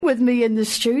with me in the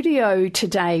studio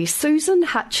today Susan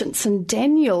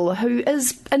Hutchinson-Daniel, who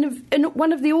is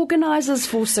one of the organisers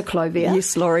for Cyclovia.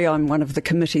 Yes, Laurie, I'm one of the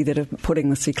committee that are putting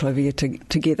the Cyclovia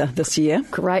together this year.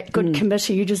 Great, good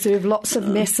committee. You deserve lots of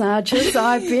massages,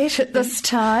 I bet, at this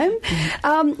time.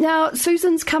 Now,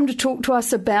 Susan's come to talk to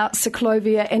us about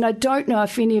Cyclovia, and I don't know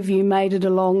if any of you made it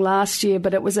along last year,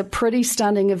 but it was a pretty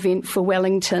stunning event for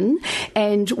Wellington,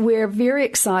 and we're very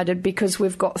excited because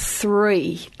we've got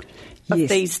 3 of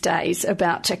these days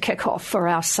about to kick off for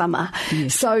our summer.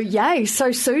 Yes. So, yay.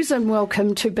 So, Susan,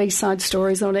 welcome to B-Side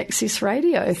Stories on Access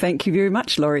Radio. Thank you very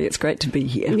much, Laurie. It's great to be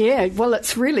here. Yeah, well,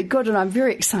 it's really good, and I'm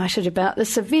very excited about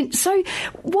this event. So,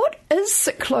 what is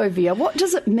Cyclovia? What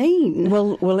does it mean?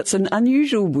 Well, it's an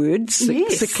unusual word,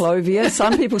 Cyclovia.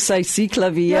 Some people say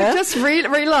Cyclovia. I just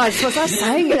realised, was I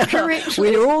saying it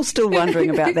correctly? We're all still wondering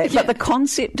about that. But the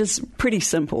concept is pretty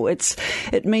simple. It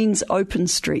means open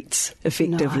streets,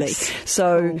 effectively. Nice.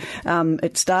 So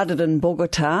it started in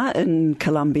Bogota in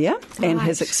Colombia and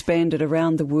has expanded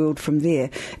around the world from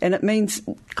there. And it means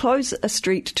close a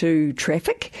street to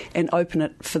traffic and open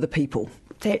it for the people.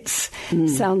 That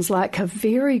sounds like a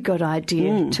very good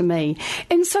idea to me.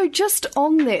 And so just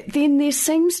on that, then there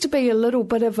seems to be a little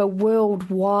bit of a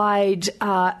worldwide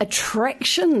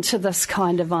attraction to this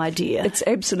kind of idea. It's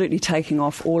absolutely taking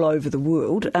off all over the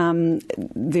world.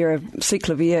 There are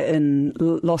Cyclovia in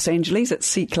Los Angeles. It's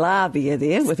Cyclavia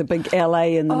there with a big LA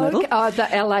in the middle. Oh, the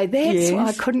LA, that's why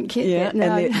I couldn't get that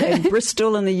now. And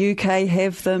Bristol in the UK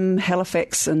have them,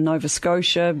 Halifax in Nova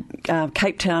Scotia,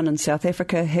 Cape Town in South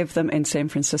Africa have them, and San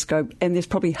Francisco, and there's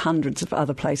probably hundreds of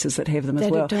other places that have them as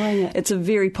well. Doing it. It's a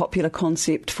very popular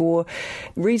concept for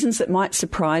reasons that might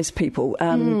surprise people.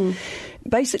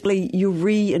 Basically, you're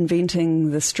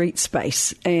reinventing the street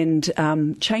space and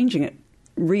changing it,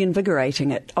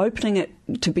 reinvigorating it, opening it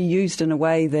to be used in a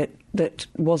way that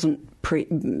wasn't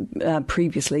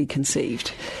previously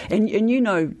conceived. And you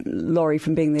know, Laurie,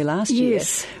 from being there last year,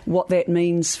 what that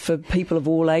means for people of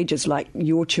all ages, like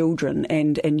your children,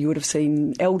 and you would have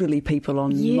seen elderly people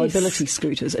on mobility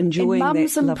scooters enjoying and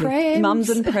mums that and lovely prams. Mums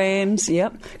and prams,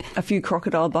 yep. A few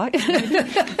crocodile bikes.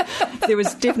 There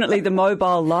was definitely the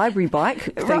mobile library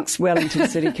bike, thanks Wellington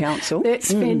City Council.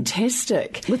 That's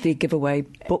fantastic. With their giveaway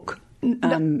book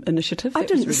initiative. I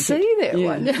didn't see that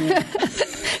one. Yeah.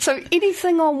 So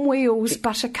anything on wheels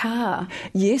but a car?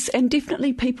 Yes, and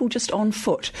definitely people just on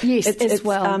foot. Yes, as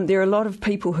well. There are a lot of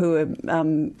people who are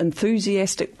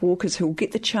enthusiastic walkers who will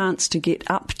get the chance to get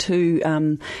up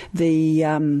to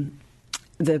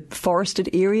the forested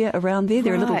area around there.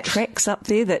 There are little tracks up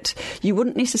there that you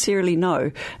wouldn't necessarily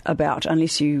know about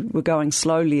unless you were going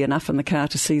slowly enough in the car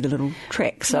to see the little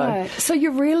track. So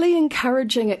you're really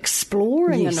encouraging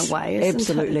exploring in a way, isn't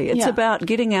absolutely. it? It's about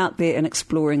getting out there and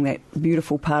exploring that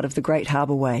beautiful part of the Great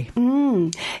Harbour Way.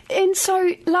 And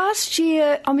so last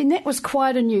year, I mean, that was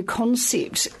quite a new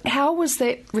concept. How was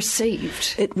that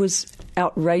received? It was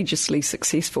outrageously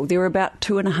successful. There were about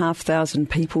 2,500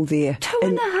 people there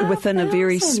within a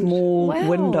very small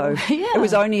window. Yeah. It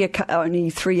was only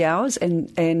 3 hours,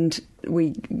 and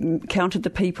we counted the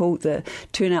people. The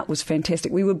turnout was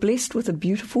fantastic. We were blessed with a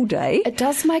beautiful day. It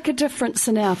does make a difference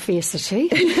in our fair city.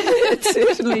 It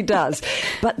certainly does.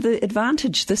 But the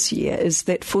advantage this year is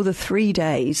that for the 3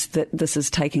 days that this is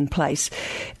taking place,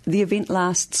 the event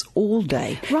lasts all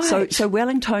day. Right. So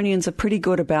Wellingtonians are pretty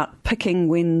good about picking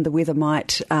when the weather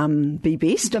might be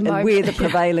best and where the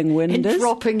prevailing wind is. And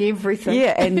dropping everything.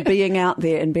 Yeah, and being out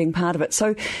there and being part of it.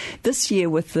 So this year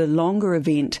with the longer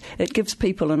event, it gives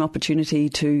people an opportunity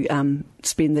to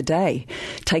spend the day,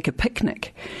 take a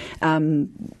picnic,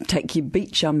 take your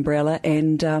beach umbrella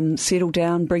and settle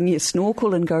down, bring your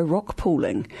snorkel and go rock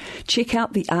pooling. Check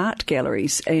out the art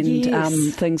galleries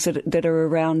and things that are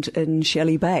around in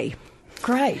Shelley Bay.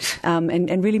 Great.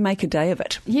 And really make a day of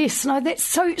it. Yes, no, that's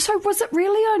so was it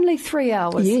really only 3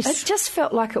 hours? Yes. It just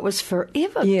felt like it was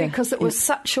forever because it was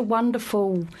such a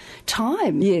wonderful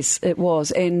time. Yes, it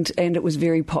was, and it was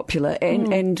very popular.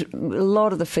 And a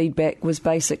lot of the feedback was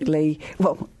basically,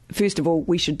 well, first of all,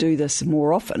 we should do this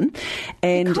more often.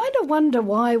 And I kind of wonder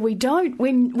why we don't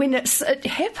when it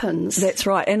happens. That's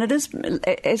right. And it is,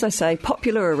 as I say,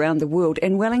 popular around the world.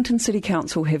 And Wellington City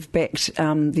Council have backed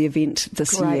the event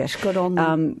this year. Good on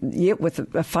them. With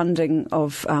a funding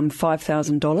of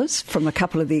 $5,000 from a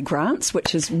couple of their grants,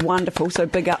 which is wonderful. So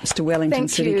big ups to Wellington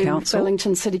City Council.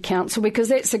 Wellington City Council, because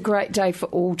that's a great day for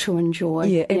all to enjoy.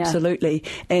 Yeah, absolutely.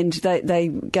 And they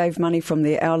gave money from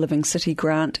their Our Living City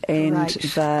grant and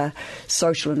the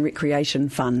Social and Recreation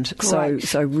Fund. Great.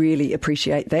 So really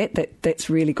appreciate that. That's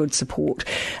really good support.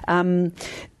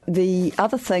 The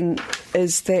other thing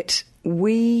is that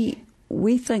we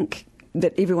think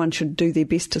that everyone should do their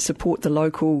best to support the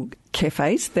local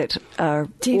cafes that are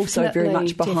also very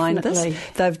much behind this.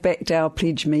 They've backed our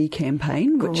Pledge Me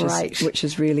campaign, which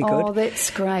is really good. Oh, that's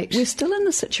great. We're still in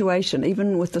the situation,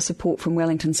 even with the support from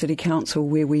Wellington City Council,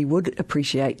 where we would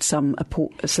appreciate some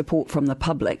support from the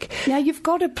public. Now you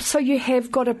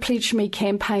have got a Pledge Me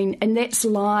campaign, and that's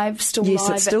live, still yes,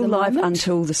 live. Yes, it's still live moment?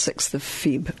 until the 6th of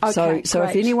Feb. Okay, so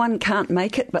if anyone can't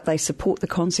make it, but they support the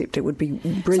concept, it would be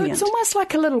brilliant. So it's almost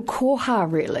like a little koha,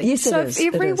 really. Yes, so it is.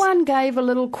 if everyone gave a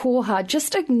little koha,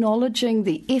 just acknowledging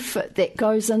the effort that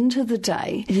goes into the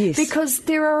day. Yes. Because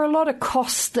there are a lot of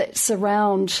costs that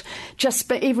surround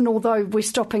but even although we're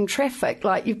stopping traffic,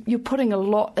 like you're putting a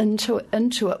lot into it.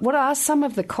 What are some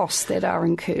of the costs that are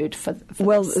incurred for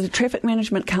this? The traffic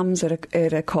management comes at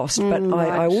a cost, but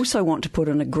I also want to put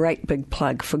in a great big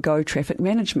plug for Go Traffic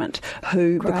Management,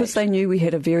 who, because they knew we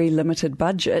had a very limited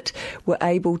budget, were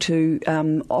able to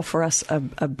offer us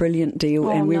a brilliant deal,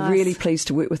 and we're really pleased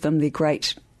to work with them. They're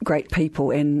great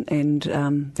people,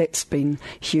 and that's been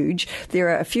huge. There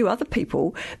are a few other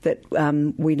people that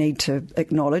we need to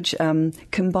acknowledge.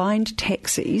 Combined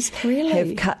Taxis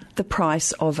have cut the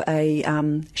price of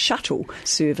a shuttle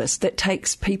service that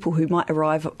takes people who might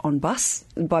arrive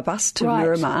by bus to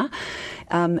Miramar,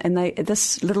 and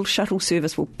this little shuttle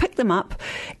service will pick them up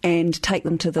and take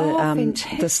them to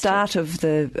the start of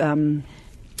the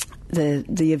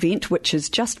event, which is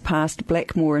just past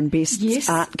Blackmore and Best's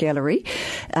Art Gallery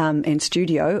and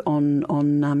Studio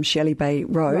on Shelley Bay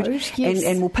Road,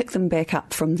 and we'll pick them back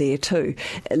up from there too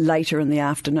later in the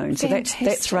afternoon. So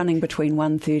that's running between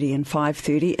 1:30 and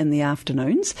 5:30 in the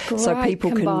afternoons. So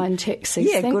people Combined Taxis.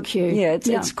 Thank you. Yeah,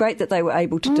 it's great that they were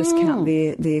able to discount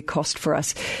their cost for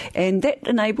us, and that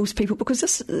enables people, because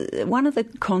this one of the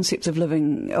concepts of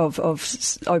living of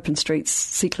open streets,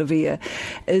 cyclovia,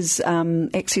 is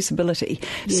accessibility.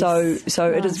 Yes.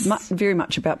 So it is very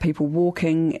much about people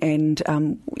walking and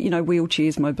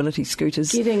wheelchairs, mobility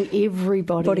scooters, getting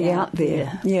everybody out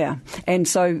there. Yeah, and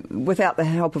so without the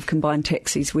help of Combined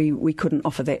Taxis, we couldn't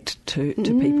offer that to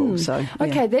people. So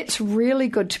okay, that's really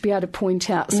good to be able to point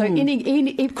out. So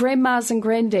any grandmas and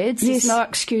granddads, there's no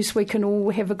excuse. We can all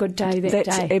have a good day that day.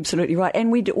 That's absolutely right.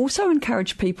 And we'd also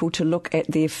encourage people to look at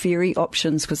their ferry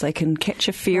options, because they can catch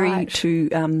a ferry to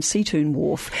Seatoun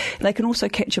Wharf. They can also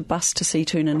catch a bus to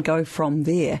Seatoun and go from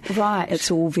there. Right. It's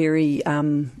all very,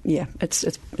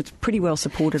 it's pretty well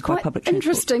supported by public transport.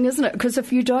 Interesting, isn't it? Because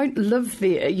if you don't live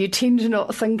there, you tend to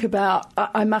not think about,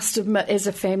 I must admit, as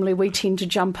a family, we tend to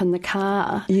jump in the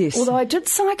car. Yes. Although I did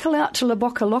cycle out to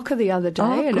Labokalaka the other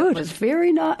day, and it was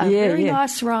very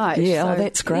nice ride. Yeah,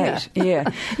 that's great. Yeah,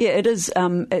 it is.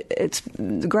 It's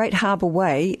the Great Harbour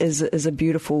Way is a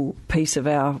beautiful piece of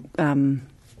our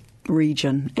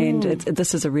region, and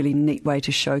this is a really neat way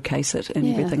to showcase it and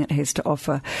everything it has to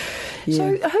offer. Yeah.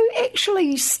 So who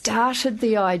actually started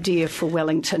the idea for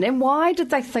Wellington, and why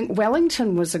did they think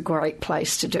Wellington was a great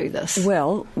place to do this?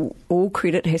 Well, all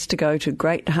credit has to go to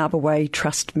Great Harbour Way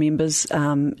Trust members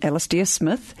Alastair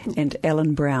Smith and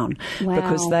Alan Brown,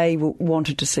 because they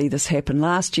wanted to see this happen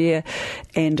last year,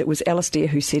 and it was Alastair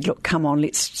who said, look, come on,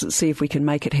 let's see if we can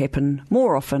make it happen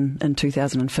more often in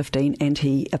 2015, and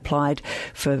he applied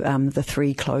for the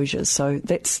 3 closures. So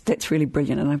that's really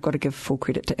brilliant, and I've got to give full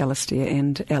credit to Alastair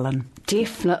and Alan.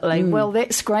 Definitely. Well,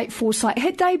 that's great foresight.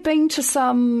 Had they been to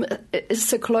some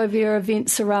Cyclovia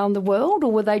events around the world,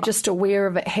 or were they just aware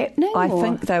of it happening? I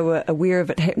think they were aware of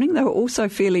it happening. They were also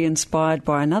fairly inspired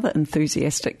by another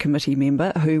enthusiastic committee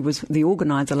member who was the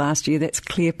organiser last year. That's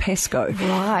Claire Pascoe.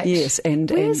 Right. Yes.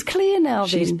 Where's Claire now then?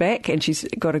 She's back, and she's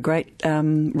got a great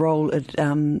role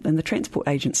in the transport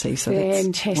agency. So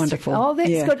fantastic. That's wonderful. Oh, that's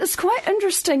good. It's quite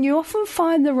interesting. You often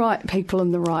find the right people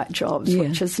in the right jobs,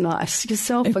 which is nice,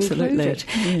 yourself included.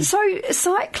 Yeah. So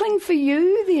cycling for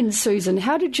you then, Susan,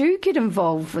 how did you get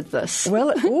involved with this? Well,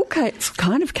 it all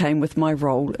kind of came with my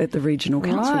role at the Regional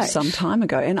Council some time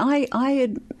ago, and I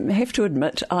have to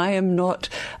admit I am not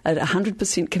a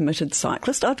 100% committed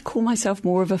cyclist. I'd call myself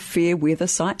more of a fair weather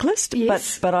cyclist,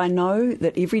 but I know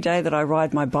that every day that I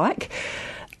ride my bike,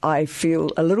 I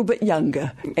feel a little bit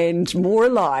younger and more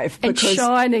alive. And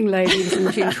shining, ladies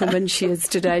and gentlemen, she is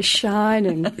today,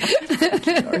 shining.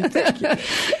 Thank you.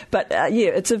 But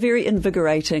it's a very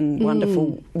invigorating,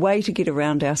 wonderful way to get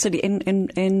around our city,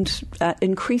 and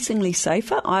increasingly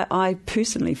safer. I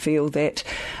personally feel that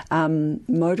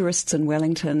motorists in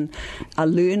Wellington are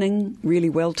learning really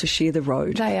well to share the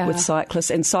road with cyclists,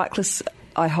 and cyclists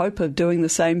I hope, are doing the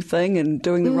same thing and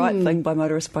doing the right thing by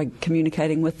motorists by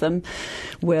communicating with them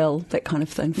well, that kind of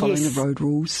thing, following the road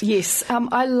rules. Yes,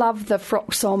 I love the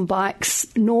frocks on bikes,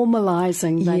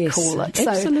 normalising, they call it. So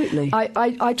absolutely.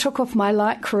 I took off my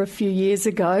Lycra a few years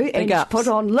ago and put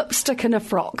on lipstick and a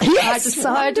frock. Yes, I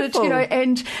decided, wonderful.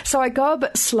 And so I go a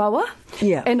bit slower.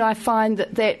 Yeah. And I find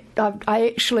that I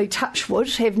actually, touch wood,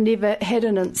 have never had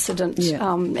an incident,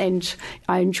 and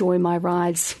I enjoy my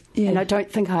rides. Yeah. And I don't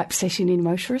think I upset any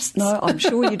motorists. No, I'm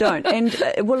sure you don't. And,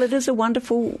 well, it is a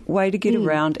wonderful way to get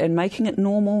around, and making it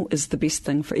normal is the best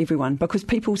thing for everyone, because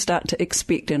people start to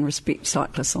expect and respect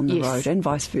cyclists on the road, and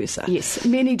vice versa. Yes,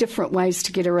 many different ways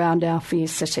to get around our fair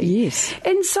city. Yes.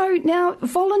 And so now,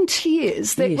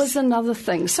 volunteers, that was another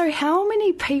thing. So how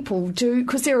many people do,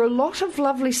 because there are a lot of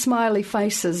lovely smiley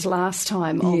faces last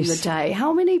time on the day,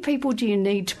 how many people do you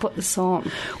need to put this on?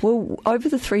 Well, over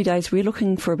the 3 days, we're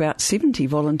looking for about 70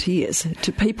 volunteers,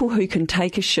 to people who can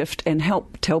take a shift and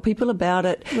help tell people about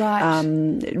it,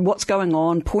 what's going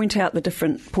on, point out the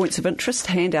different points of interest,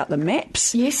 hand out the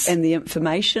maps and the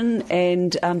information,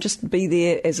 and just be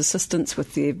there as assistance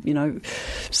with their,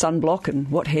 sunblock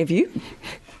and what have you.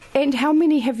 And how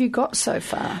many have you got so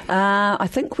far? I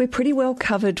think we're pretty well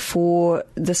covered for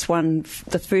this one,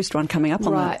 the first one coming up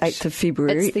on the 8th of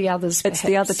February. It's the others, perhaps. It's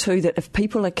the other two that if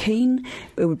people are keen,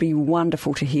 it would be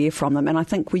wonderful to hear from them. And I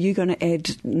think, were you going to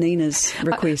add Nina's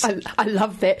request? I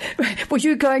love that. Were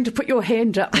you going to put your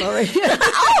hand up, Laurie?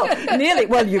 Oh, nearly.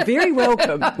 Well, you're very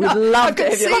welcome. We'd love to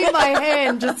have you. I can see my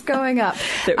hand just going up.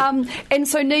 And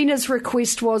so Nina's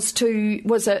request was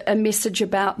a message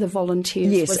about the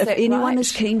volunteers. Yes, was if that anyone right?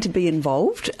 is keen to be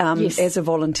involved as a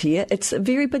volunteer. It's a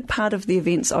very big part of the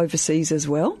events overseas as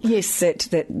well. Yes.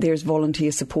 That there's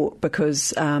volunteer support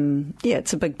because,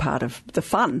 it's a big part of the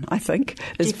fun, I think,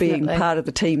 is being part of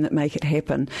the team that make it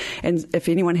happen. And if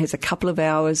anyone has a couple of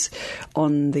hours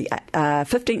on the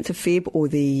 15th of Feb or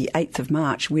the 8th of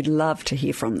March, we'd love to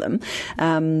hear from them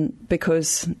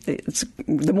because it's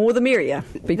the more the merrier,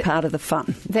 be part of the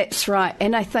fun. That's right.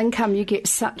 And I think you get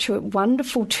such a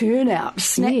wonderful turnout,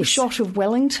 snapshot of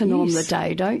Wellington on the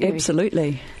day, don't you?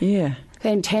 Absolutely, yeah.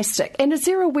 Fantastic. And is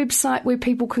there a website where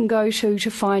people can go to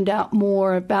find out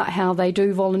more about how they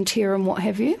do volunteer and what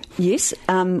have you? Yes,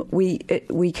 we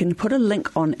can put a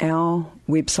link on our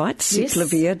website,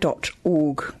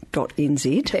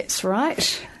 cyclavia.org.nz. That's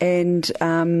right. And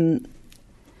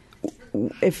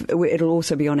it'll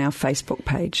also be on our Facebook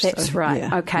page. That's right.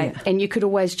 Yeah, okay. Yeah. And you could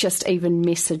always just even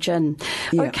message in.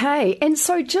 Yeah. Okay. And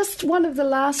so just one of the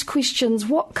last questions,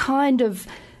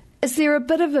 is there a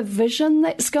bit of a vision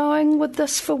that's going with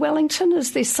this for Wellington?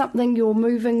 Is there something you're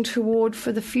moving toward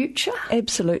for the future?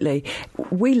 Absolutely.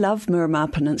 We love Miramar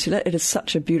Peninsula. It is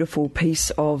such a beautiful piece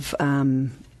of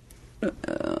our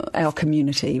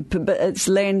community, but it's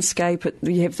landscape.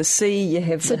 You have the sea, you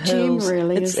have the hills. It's a gem,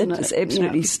 really, isn't it? It's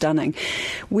absolutely stunning.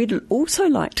 We'd also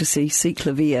like to see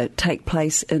Cyclavia take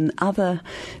place in other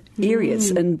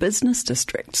areas, in business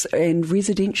districts and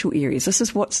residential areas. This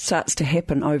is what starts to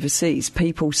happen overseas.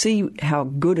 People see how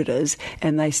good it is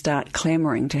and they start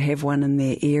clamouring to have one in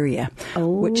their area,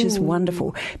 which is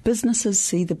wonderful. Businesses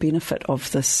see the benefit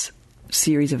of this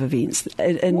series of events.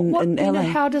 In LA.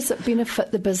 How does it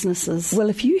benefit the businesses? Well,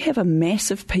 if you have a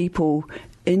mass of people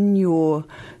in your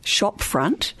shop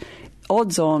front,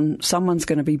 odds on someone's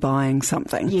going to be buying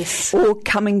something or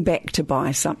coming back to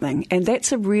buy something, and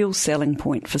that's a real selling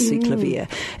point for Cyclavia.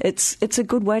 It's a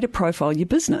good way to profile your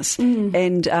business,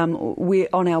 and we're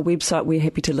on our website. We're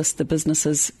happy to list the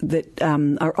businesses that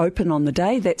are open on the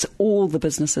day. That's all the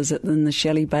businesses in the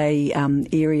Shelley Bay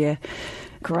area.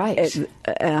 Great.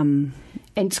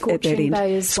 And Scorching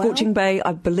Bay as well? Scorching Bay,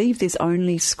 I believe there's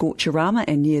only Scorchorama,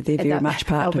 and they're very much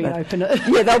part of it. They'll be open.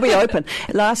 Yeah, they'll be open.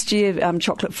 Last year,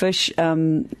 Chocolate Fish,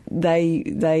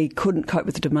 they couldn't cope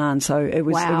with the demand, so it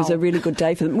was a really good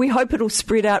day for them. We hope it'll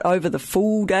spread out over the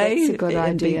full day. That's a good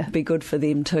idea. Be good for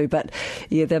them too. But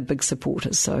yeah, they're big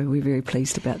supporters, so we're very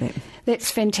pleased about that. That's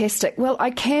fantastic. Well,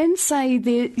 I can say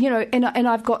that, and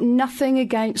I've got nothing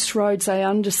against roads. I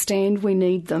understand we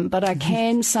need them, but I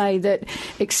can say that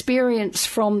experience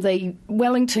from the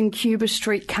Wellington Cuba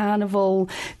Street Carnival,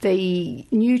 the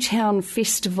Newtown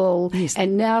Festival,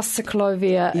 and now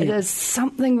Cyclavia, it is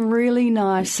something really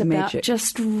nice about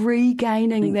just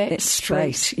regaining that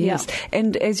space. Yes,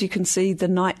 and as you can see, the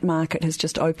night market has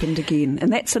just opened again,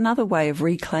 and that's another way of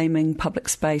reclaiming public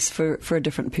space for a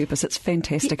different purpose. It's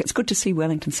fantastic. It's good to see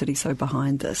Wellington City so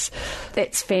behind this.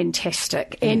 That's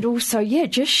fantastic. And also,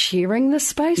 just sharing the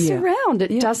space around.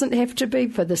 It doesn't have to be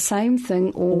for the same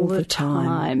thing all the time.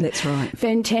 time. That's right.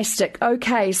 Fantastic.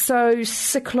 Okay, so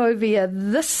Ciclovia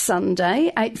this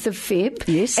Sunday, 8th of Feb.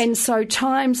 Yes. And so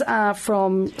times are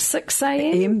from 6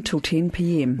 a.m. till 10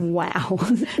 p.m. Wow.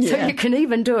 So you can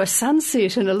even do a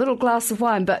sunset and a little glass of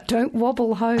wine, but don't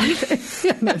wobble home.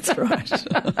 That's right.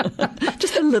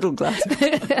 Just a little glass.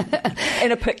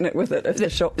 And a picnic with it if the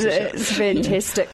shops are shut. It's fantastic.